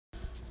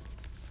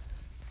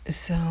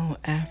So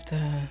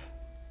after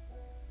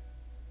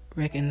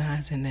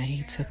recognizing that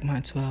he took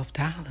my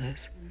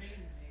 $12,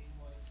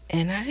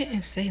 and I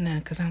didn't say nothing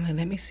because I'm like,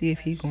 let me see if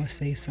he gonna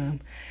say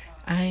something.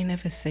 I ain't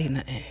never say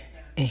nothing,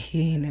 and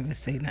he ain't never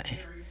say nothing.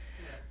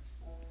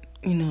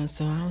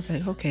 So I was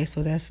like, okay,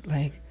 so that's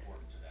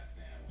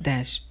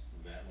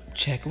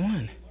check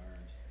one.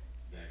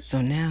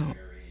 So now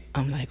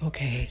I'm like,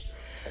 okay,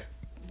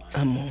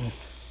 I'm on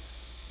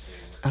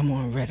I'm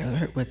on red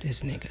alert with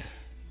this nigga,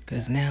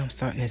 cause now I'm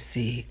starting to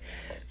see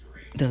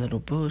the little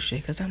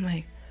bullshit. Cause I'm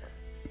like,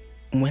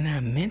 when I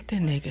met the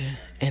nigga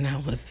and I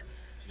was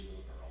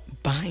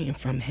buying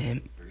from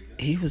him,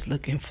 he was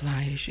looking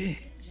fly as shit.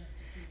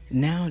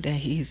 Now that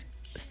he's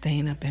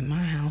staying up at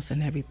my house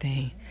and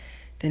everything,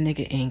 the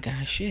nigga ain't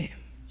got shit.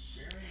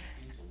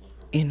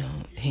 He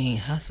ain't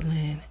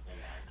hustling.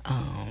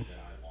 Um,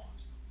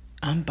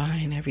 I'm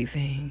buying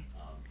everything,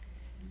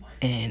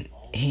 and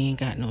he ain't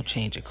got no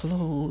change of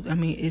clothes. I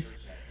mean,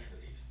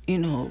 you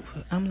know,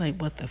 I'm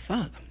like, what the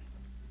fuck?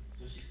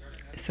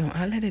 So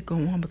I let it go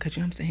on because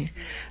you know what I'm saying?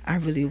 I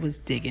really was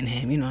digging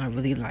him. I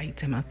really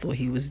liked him. I thought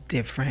he was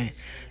different,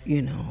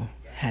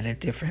 had a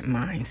different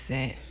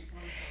mindset.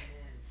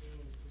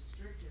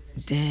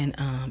 Then,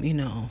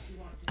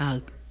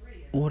 I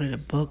ordered the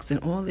books and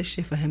all this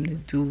shit for him to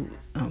do,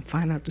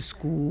 find out the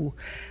school,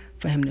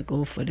 for him to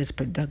go for this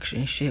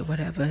production shit,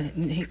 whatever.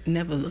 And he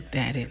never looked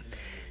at it.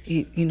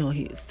 He's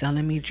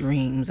selling me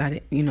dreams.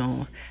 I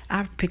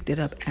picked it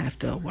up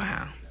after a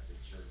while.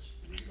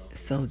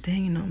 So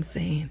then, you know what I'm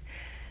saying?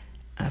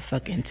 I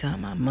fucking tell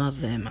my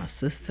mother and my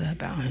sister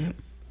about him,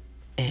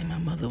 and my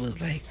mother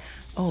was like,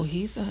 "Oh,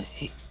 he's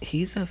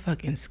a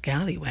fucking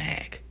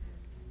scallywag.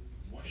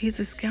 He's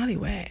a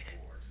scallywag.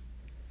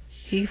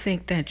 He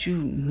think that you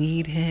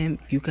need him.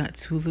 You got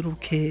two little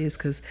kids,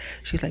 cause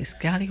she's like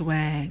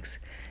scallywags.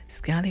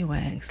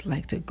 Scallywags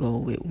like to go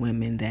with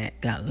women that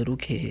got little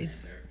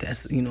kids.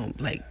 That's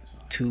like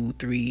 2,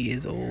 3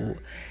 years old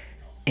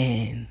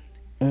and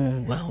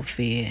on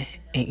welfare,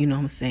 and you know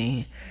what I'm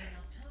saying.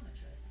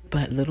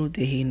 But little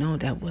did he know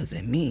that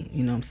wasn't me,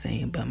 you know what I'm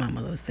saying? But my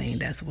mother was saying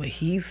that's what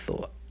he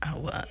thought I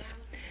was.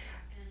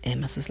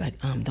 And my sister's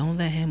like, don't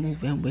let him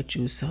move in with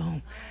you.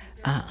 So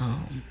I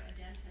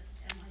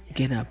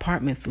get an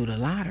apartment through the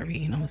lottery,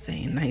 you know what I'm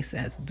saying? Nice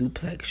ass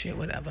duplex shit,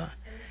 whatever.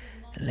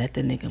 Let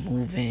the nigga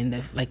move in.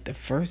 The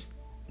first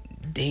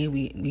day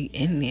we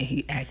in there,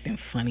 he acting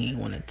funny. He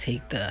wanna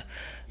take the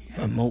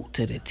remote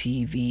to the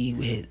TV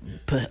with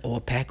put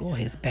or pack all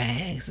his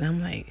bags. And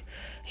I'm like,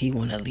 he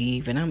wanna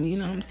leave, and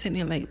I'm sitting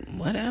there like,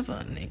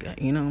 whatever,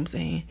 nigga. You know what I'm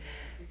saying?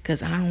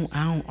 Cause I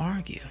don't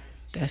argue.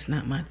 That's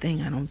not my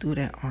thing. I don't do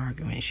that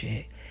arguing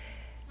shit.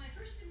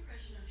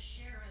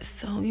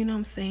 So, you know what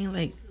I'm saying?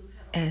 Like,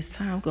 as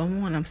time go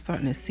on, I'm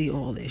starting to see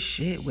all this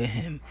shit with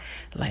him.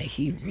 Like,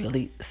 he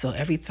really, so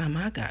every time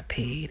I got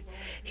paid,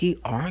 he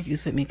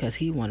argues with me because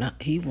he want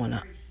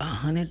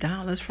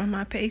 $100 from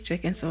my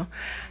paycheck. And so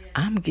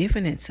I'm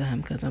giving it to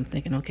him because I'm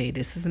thinking, okay,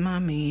 this is my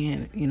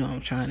man.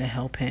 I'm trying to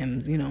help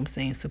him, you know what I'm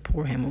saying,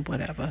 support him or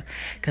whatever.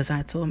 Because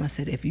I told him, I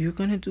said, if you're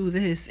going to do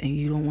this and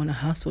you don't want to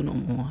hustle no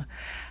more,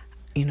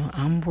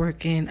 I'm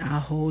working. I'll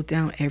hold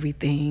down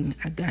everything.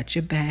 I got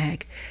your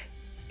back.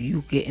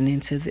 You getting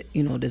into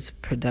this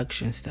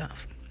production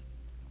stuff.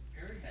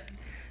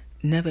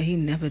 He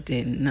never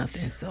did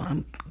nothing. So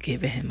I'm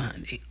giving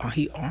him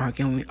he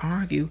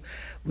argue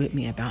with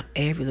me about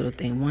every little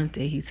thing. One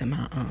day he said,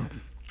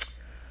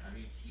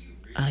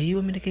 you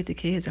want me to get the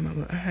kids?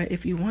 I'm like,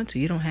 if you want to,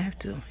 you don't have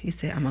to. He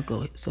said, I'm gonna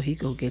go. So he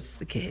go gets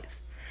the kids.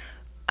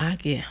 I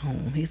get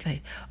home. He's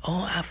like,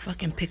 oh, I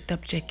fucking picked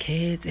up your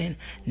kids, and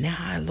now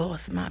I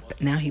lost my.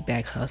 Now he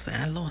back hustling.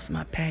 I lost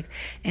my pack,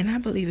 and I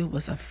believe it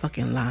was a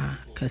fucking lie,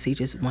 cause he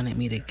just wanted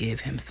me to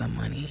give him some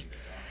money.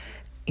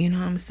 You know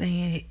what I'm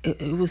saying?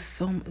 It was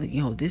so.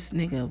 This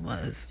nigga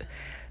was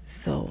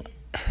so.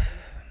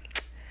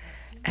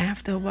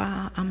 After a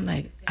while, I'm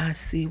like, I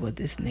see what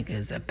this nigga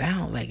is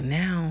about. Like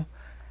now,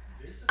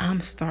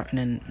 I'm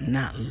starting to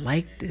not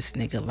like this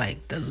nigga.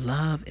 Like the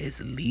love is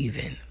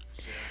leaving.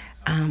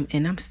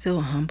 And I'm still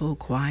humble,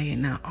 quiet,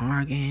 not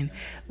arguing.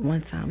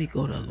 One time we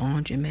go to a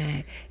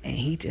laundromat and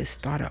he just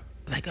started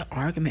like an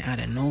argument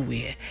out of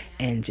nowhere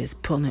and just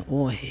pulling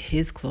all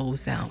his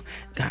clothes out.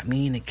 Got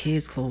me and the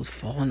kids' clothes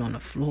falling on the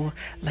floor.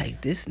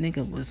 Like this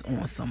nigga was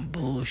on some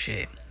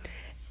bullshit.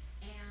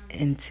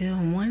 Until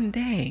one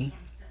day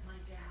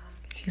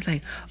he's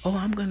like, oh,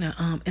 I'm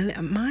gonna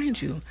and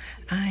mind you,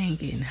 I ain't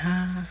getting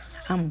high.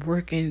 I'm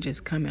working,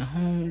 just coming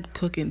home,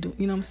 cooking,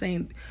 you know what I'm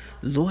saying?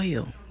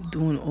 Loyal,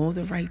 doing all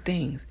the right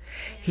things.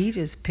 He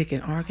just picking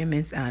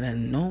arguments out of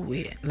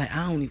nowhere. Like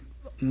I don't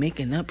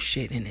making up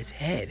shit in his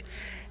head.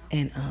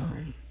 And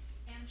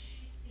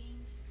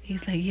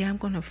he's like, yeah, I'm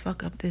gonna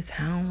fuck up this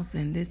house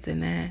and this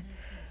and that.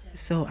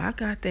 So I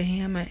got the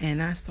hammer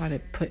and I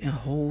started putting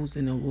holes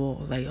in the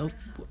wall. Like, oh,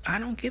 I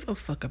don't give a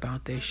fuck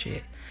about this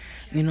shit.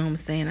 You know what I'm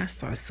saying? I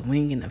started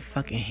swinging the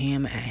fucking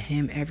hammer at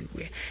him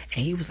everywhere.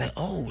 And he was like,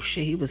 oh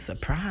shit. He was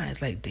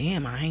surprised. Like,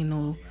 damn, I ain't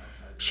know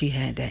she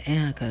had that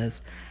in, because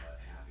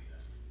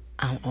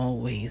I'm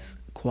always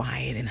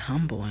quiet and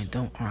humble and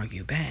don't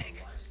argue back.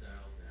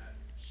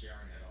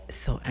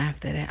 So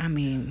after that, I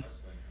mean,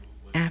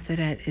 after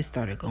that, it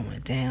started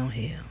going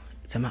downhill.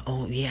 To my,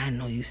 oh yeah, I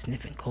know you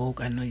sniffing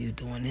coke. I know you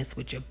doing this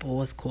with your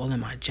boss, calling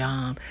my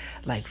job,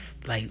 like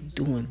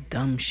doing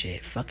dumb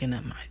shit, fucking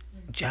up my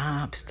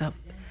job stuff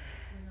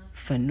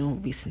for no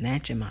reason,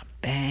 snatching my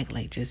bag,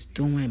 like just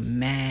doing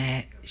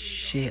mad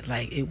shit.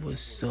 Like it was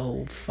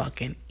so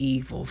fucking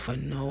evil for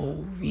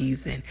no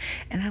reason.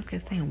 And I'm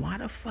just saying, why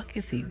the fuck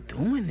is he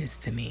doing this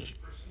to me?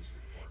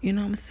 You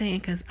know what I'm saying?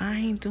 Because I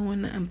ain't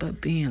doing nothing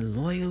but being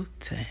loyal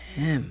to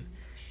him.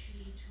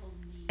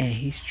 And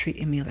he's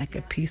treating me like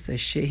a piece of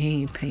shit.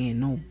 He ain't paying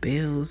no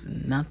bills,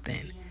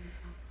 nothing.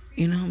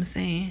 You know what I'm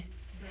saying?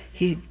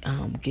 He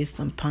gets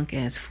some punk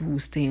ass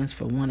food stamps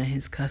for one of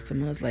his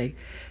customers, like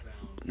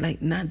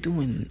not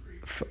doing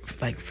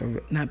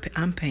for not.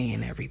 I'm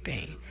paying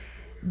everything.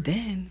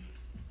 Then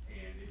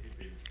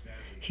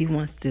he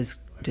wants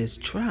this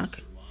truck.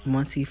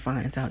 Once he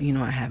finds out,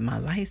 I have my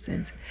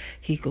license,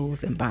 he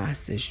goes and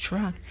buys this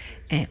truck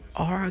and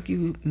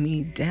argue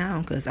me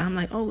down because I'm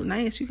like, oh,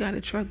 nice, you got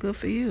a truck, good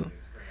for you.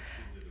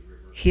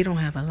 He don't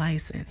have a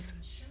license.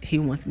 He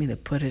wants me to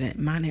put it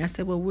in my name. I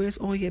said, well, where's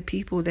all your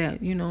people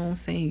that, you know what I'm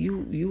saying?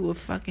 You a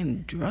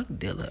fucking drug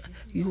dealer.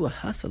 You a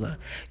hustler.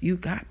 You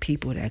got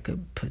people that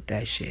could put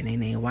that shit in their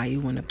name. Why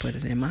you want to put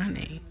it in my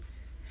name?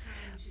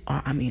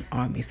 I mean,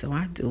 Army. So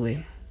I do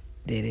it.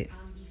 Did it.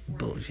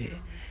 Bullshit.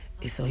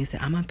 So he said,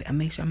 I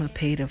make sure I'm gonna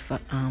pay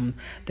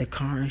the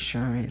car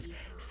insurance.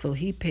 So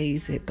he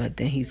pays it, but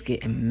then he's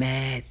getting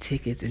mad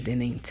tickets, and then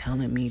they ain't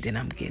telling me that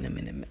I'm getting them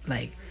in the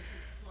like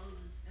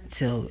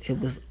till it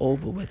was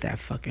over with that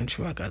fucking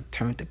truck. I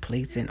turned the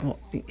plates in. Oh,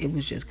 it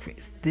was just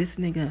crazy. This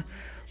nigga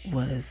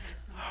was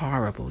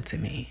horrible to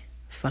me.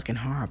 Fucking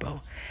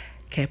horrible.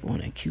 Kept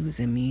on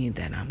accusing me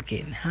that I'm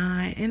getting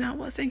high, and I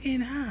wasn't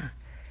getting high.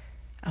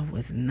 I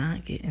was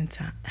not getting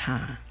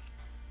high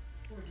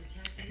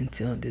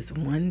until this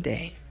one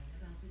day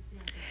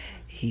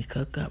he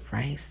cook up,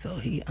 right? So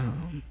he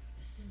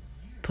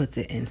puts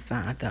it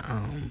inside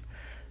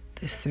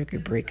the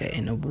circuit breaker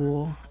in the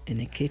wall in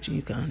the kitchen.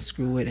 You can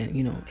unscrew it, and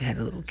it had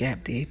a little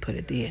gap there. He put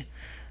it there.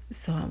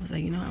 So I was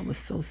like, I was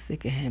so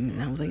sick of him,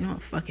 and I was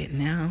like, fuck it.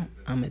 Now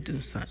I'm gonna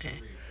do something.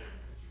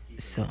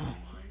 So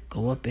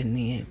go up in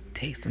there,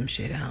 take some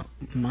shit out.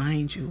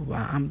 Mind you,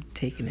 while I'm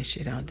taking the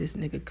shit out, this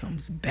nigga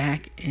comes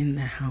back in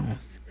the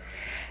house.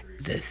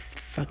 This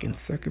fucking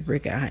circuit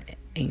breaker, I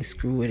ain't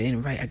screw it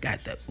in right. I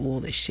got all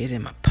the shit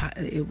in my pot.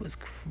 It was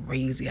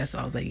crazy. So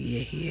I was like,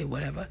 yeah, here,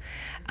 whatever.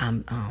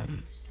 I'm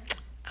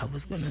I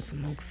was gonna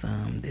smoke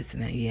some, this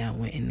and that. Yeah, I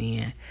went in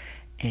there,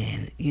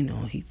 and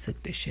he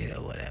took the shit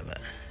or whatever.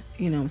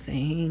 You know what I'm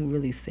saying? He didn't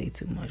really say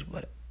too much,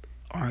 but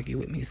argue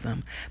with me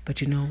some.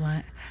 But you know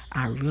what?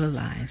 I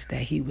realized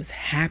that he was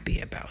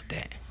happy about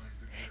that.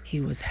 He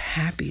was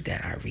happy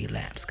that I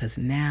relapsed because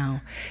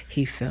now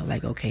he felt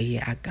like, okay,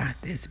 yeah, I got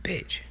this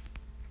bitch.